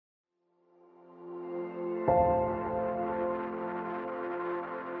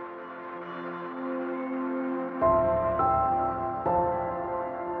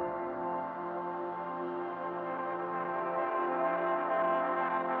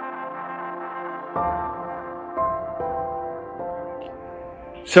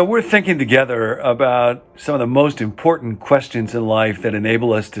So we're thinking together about some of the most important questions in life that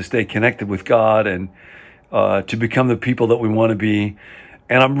enable us to stay connected with God and to become the people that we want to be.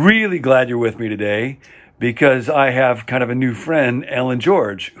 And I'm really glad you're with me today because I have kind of a new friend, Alan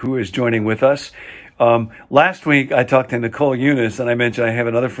George, who is joining with us. Last week, I talked to Nicole Eunice, and I mentioned I have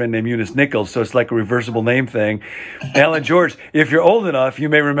another friend named Eunice Nichols, so it's like a reversible name thing. Alan George, if you're old enough, you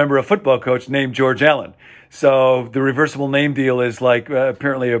may remember a football coach named George Allen. So the reversible name deal is like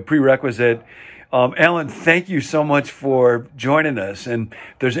apparently a prerequisite. Alan, thank you so much for joining us. And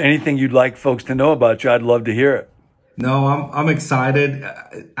if there's anything you'd like folks to know about you, I'd love to hear it. No, I'm excited.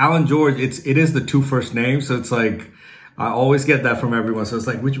 Alan George, it is the two first names, so it's like I always get that from everyone. So it's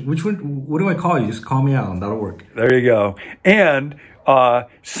like, which one? What do I call you? Just call me Alan. That'll work. There you go. And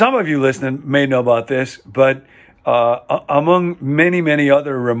some of you listening may know about this, but among many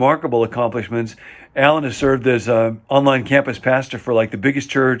other remarkable accomplishments, Alan has served as an online campus pastor for like the biggest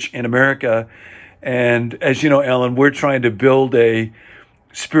church in America. And as you know, Alan, we're trying to build a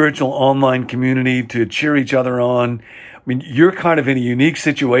spiritual online community to cheer each other on. I mean, you're kind of in a unique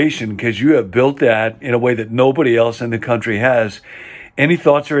situation because you have built that in a way that nobody else in the country has. Any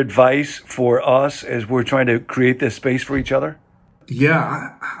thoughts or advice for us as we're trying to create this space for each other?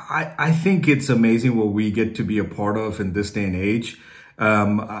 Yeah, I think it's amazing what we get to be a part of in this day and age.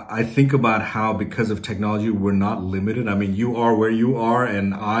 I think about how because of technology, we're not limited. I mean, you are where you are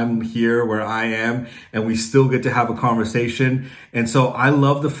and I'm here where I am, and we still get to have a conversation. And so I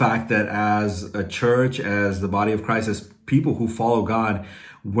love the fact that as a church, as the body of Christ, as people who follow God,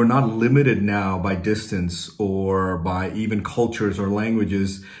 we're not limited now by distance or by even cultures or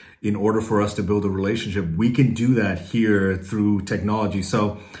languages in order for us to build a relationship. We can do that here through technology.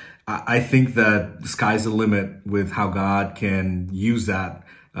 So I think that the sky's the limit with how God can use that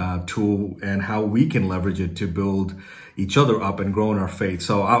tool and how we can leverage it to build each other up and grow in our faith.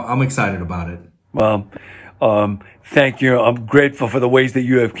 So I'm excited about it. Well, thank you. I'm grateful for the ways that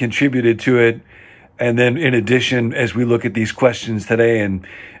you have contributed to it. And then in addition, as we look at these questions today, and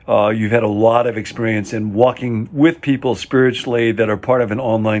you've had a lot of experience in walking with people spiritually that are part of an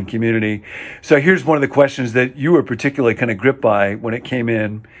online community. So here's one of the questions that you were particularly kind of gripped by when it came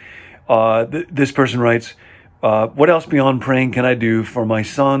in. This person writes, what else beyond praying can I do for my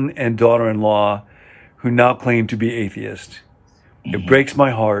son and daughter-in-law who now claim to be atheist? It breaks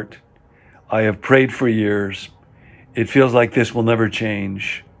my heart. I have prayed for years. It feels like this will never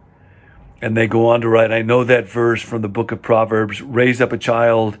change. And they go on to write, I know that verse from the book of Proverbs, raise up a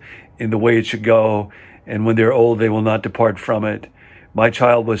child in the way it should go, and when they're old, they will not depart from it. My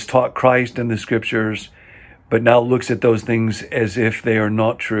child was taught Christ in the scriptures, but now looks at those things as if they are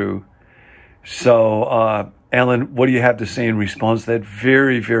not true. So, Alan, what do you have to say in response to that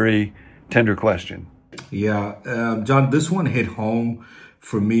very tender question? Yeah, John, this one hit home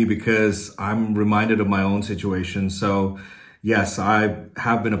for me because I'm reminded of my own situation. So, yes, I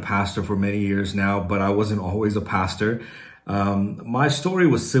have been a pastor for many years now, but I wasn't always a pastor. My story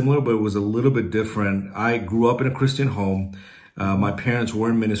was similar, but it was a little bit different. I grew up in a Christian home. My parents were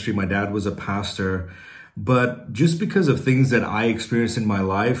in ministry. My dad was a pastor. But just because of things that I experienced in my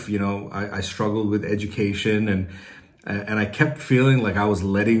life, you know, I struggled with education and I kept feeling like I was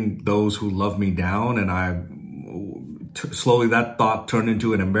letting those who love me down. And slowly that thought turned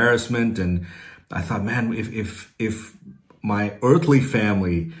into an embarrassment. And I thought, man, if my earthly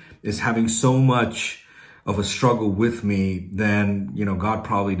family is having so much of a struggle with me, then, you know, God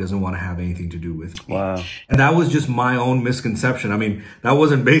probably doesn't want to have anything to do with me. Wow. And that was just my own misconception. I mean, that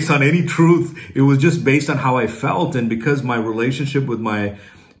wasn't based on any truth. It was just based on how I felt. And because my relationship with my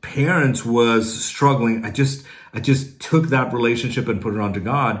parents was struggling, I just took that relationship and put it onto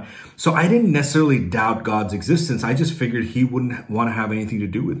God. So I didn't necessarily doubt God's existence. I just figured he wouldn't want to have anything to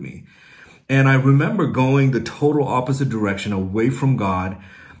do with me. And I remember going the total opposite direction, away from God.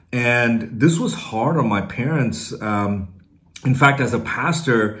 And this was hard on my parents. In fact, as a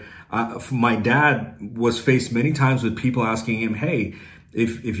pastor, my dad was faced many times with people asking him, hey,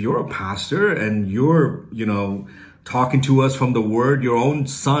 if you're a pastor and you're, you know, talking to us from the word, your own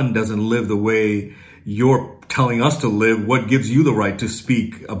son doesn't live the way you're telling us to live. What gives you the right to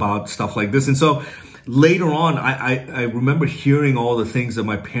speak about stuff like this? And so later on, I remember hearing all the things that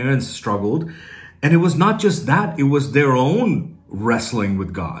my parents struggled. And it was not just that, it was their own wrestling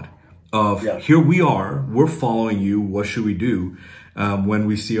with God of here we are, we're following you. What should we do when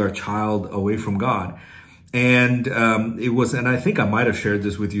we see our child away from God? And and I think I might have shared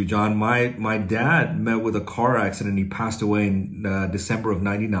this with you, John. My dad met with a car accident. He passed away in December of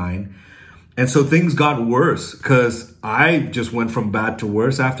 '99. And so things got worse because I just went from bad to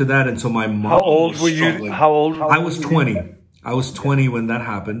worse after that. And so my mom How old was were you? struggling. How old? I was 20. I was 20 when that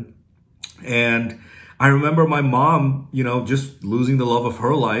happened. And I remember my mom, just losing the love of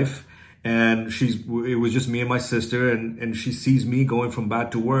her life. And it was just me and my sister, and she sees me going from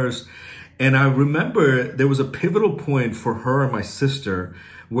bad to worse. And I remember there was a pivotal point for her and my sister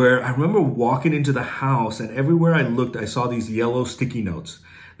where I remember walking into the house, and everywhere I looked, I saw these yellow sticky notes.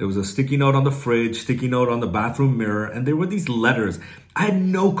 There was a sticky note on the fridge, sticky note on the bathroom mirror, and there were these letters. I had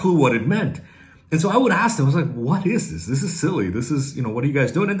no clue what it meant. And so I would ask them, I was like, what is this? This is silly. This is, what are you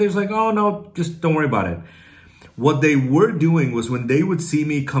guys doing? And they're like, oh, no, just don't worry about it. What they were doing was when they would see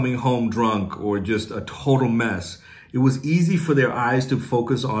me coming home drunk or just a total mess, it was easy for their eyes to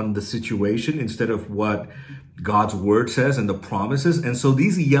focus on the situation instead of what God's word says and the promises. And so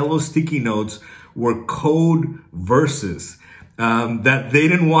these yellow sticky notes were code verses that they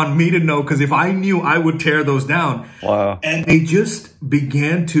didn't want me to know, because if I knew, I would tear those down. Wow. And they just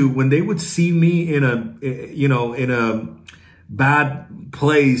began to, when they would see me in a bad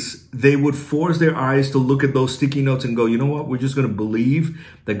place, they would force their eyes to look at those sticky notes and go, you know what? We're just going to believe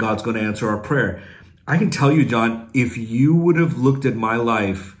that God's going to answer our prayer. I can tell you, John, if you would have looked at my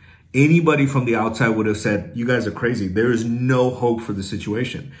life, anybody from the outside would have said, you guys are crazy. There is no hope for the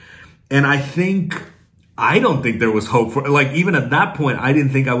situation. And I don't think there was hope for, even at that point, I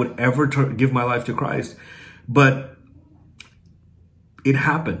didn't think I would ever give my life to Christ. But it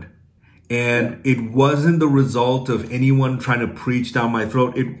happened. And it wasn't the result of anyone trying to preach down my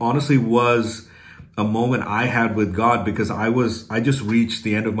throat. It honestly was a moment I had with God, because I just reached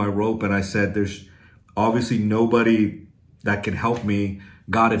the end of my rope, and I said, there's obviously nobody that can help me.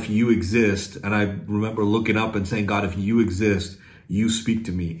 God, if you exist. And I remember looking up and saying, God, if you exist, you speak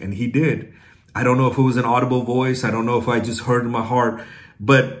to me. And he did. I don't know if it was an audible voice. I don't know if I just heard in my heart.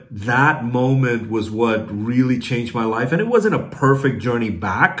 But that moment was what really changed my life. And it wasn't a perfect journey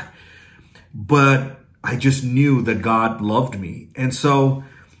back, but I just knew that God loved me. And so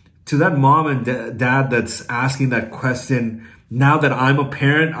to that mom and dad that's asking that question, now that I'm a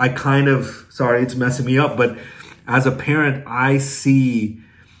parent, sorry, it's messing me up, but as a parent, I see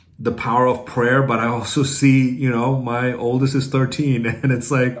the power of prayer, but I also see, my oldest is 13, and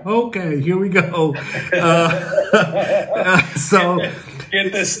it's like, okay, here we go. So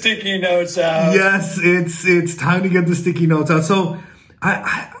get the sticky notes out. Yes, it's time to get the sticky notes out. So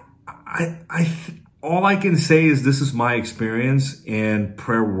all I can say is this is my experience, and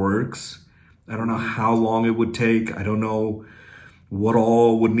prayer works. I don't know how long it would take. I don't know what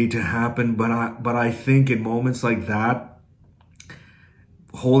all would need to happen, but I think in moments like that,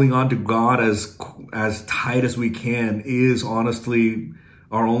 holding on to God as tight as we can is honestly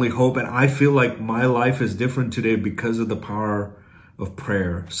our only hope. And I feel like my life is different today because of the power of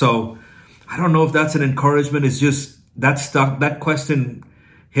prayer. So I don't know if that's an encouragement. It's just that question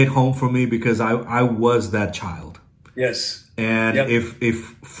hit home for me because I was that child. Yes. And if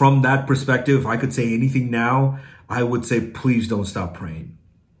from that perspective, if I could say anything now, I would say, please don't stop praying.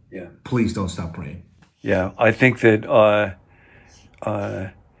 Yeah. Please don't stop praying. Yeah. I think that,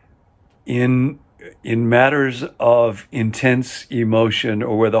 in matters of intense emotion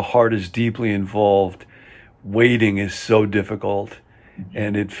or where the heart is deeply involved, waiting is so difficult.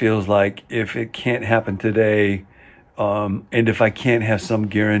 And it feels like if it can't happen today, and if I can't have some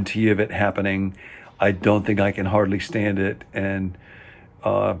guarantee of it happening, I don't think I can hardly stand it. And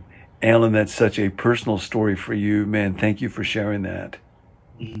Alan, that's such a personal story for you, man. Thank you for sharing that.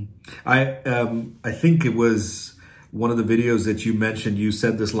 I think it was one of the videos that you mentioned. You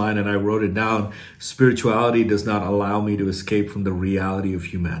said this line, and I wrote it down. Spirituality does not allow me to escape from the reality of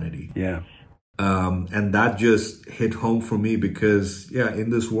humanity. Yeah. And that just hit home for me because, in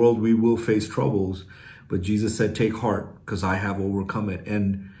this world we will face troubles, but Jesus said, take heart because I have overcome it.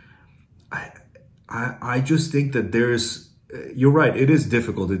 And I just think that you're right. It is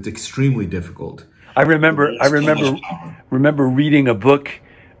difficult. It's extremely difficult. I remember reading a book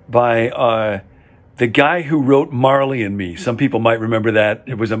by the guy who wrote Marley and Me. Some people might remember that.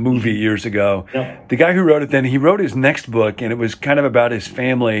 It was a movie years ago. Yeah. The guy who wrote it then, he wrote his next book, and it was kind of about his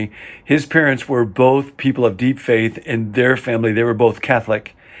family. His parents were both people of deep faith, and their family, they were both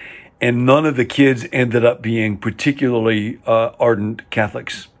Catholic. And none of the kids ended up being particularly ardent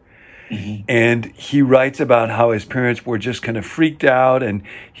Catholics. Mm-hmm. And he writes about how his parents were just kind of freaked out, and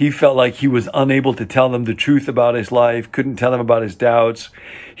he felt like he was unable to tell them the truth about his life, couldn't tell them about his doubts.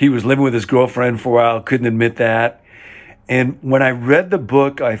 He was living with his girlfriend for a while, couldn't admit that. And when I read the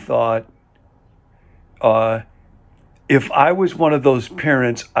book, I thought, if I was one of those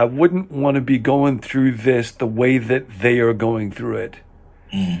parents, I wouldn't want to be going through this the way that they are going through it.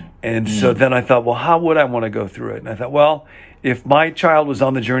 And so then I thought, well, how would I want to go through it? And I thought, well, if my child was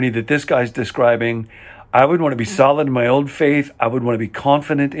on the journey that this guy's describing, I would want to be solid in my own faith. I would want to be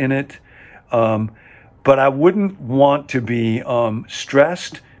confident in it. But I wouldn't want to be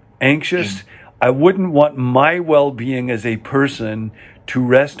stressed, anxious. I wouldn't want my well-being as a person to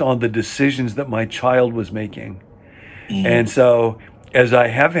rest on the decisions that my child was making. And so as I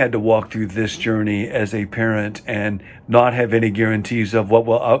have had to walk through this journey as a parent and not have any guarantees of what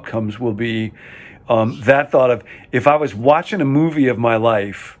outcomes will be, that thought of, if I was watching a movie of my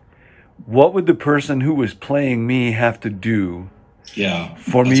life, what would the person who was playing me have to do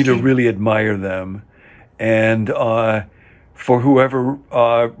for me to really admire them? And for whoever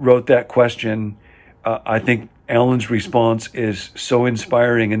wrote that question, I think Alan's response is so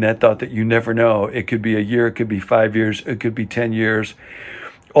inspiring in that thought that you never know. It could be a year, it could be 5 years, it could be 10 years.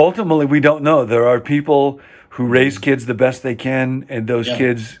 Ultimately, we don't know. There are people who raise kids the best they can, and those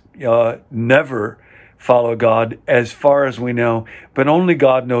kids never follow God as far as we know, but only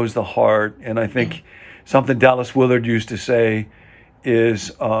God knows the heart. And I think something Dallas Willard used to say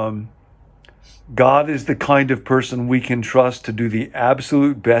is, God is the kind of person we can trust to do the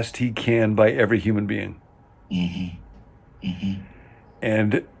absolute best he can by every human being.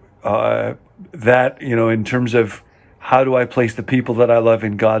 And that, in terms of how do I place the people that I love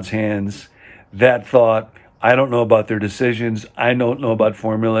in God's hands, that thought, I don't know about their decisions. I don't know about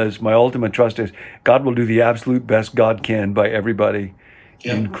formulas. My ultimate trust is God will do the absolute best God can by everybody,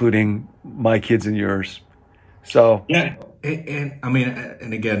 including my kids and yours. So, and I mean,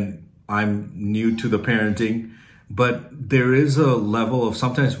 and again, I'm new to the parenting, but there is a level of,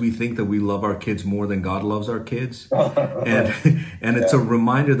 sometimes we think that we love our kids more than God loves our kids. And it's a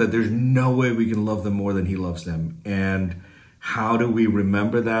reminder that there's no way we can love them more than he loves them. And how do we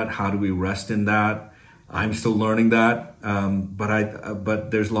remember that? How do we rest in that? I'm still learning that.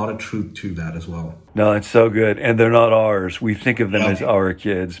 But there's a lot of truth to that as well. No, it's so good. And they're not ours. We think of them as our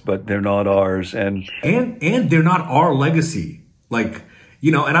kids, but they're not ours. And they're not our legacy. Like,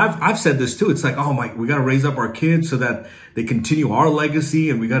 and I've said this too. It's like, we got to raise up our kids so that they continue our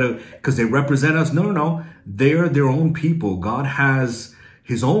legacy, and we got to, because they represent us. No. They're their own people. God has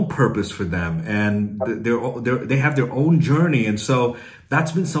his own purpose for them, and they have their own journey. And so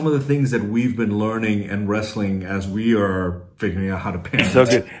that's been some of the things that we've been learning and wrestling as we are figuring out how to parent. So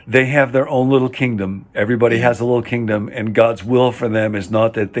good. They have their own little kingdom. Everybody has a little kingdom, and God's will for them is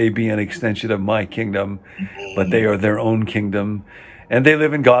not that they be an extension of my kingdom, but they are their own kingdom. And they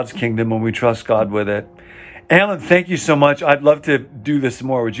live in God's kingdom, and we trust God with it. Alan, thank you so much. I'd love to do this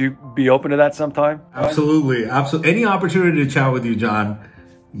more. Would you be open to that sometime? Absolutely. Any opportunity to chat with you, John?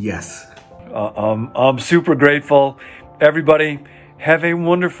 Yes. I'm super grateful. Everybody, have a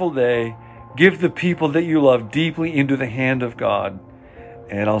wonderful day. Give the people that you love deeply into the hand of God.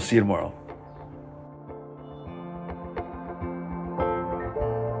 And I'll see you tomorrow.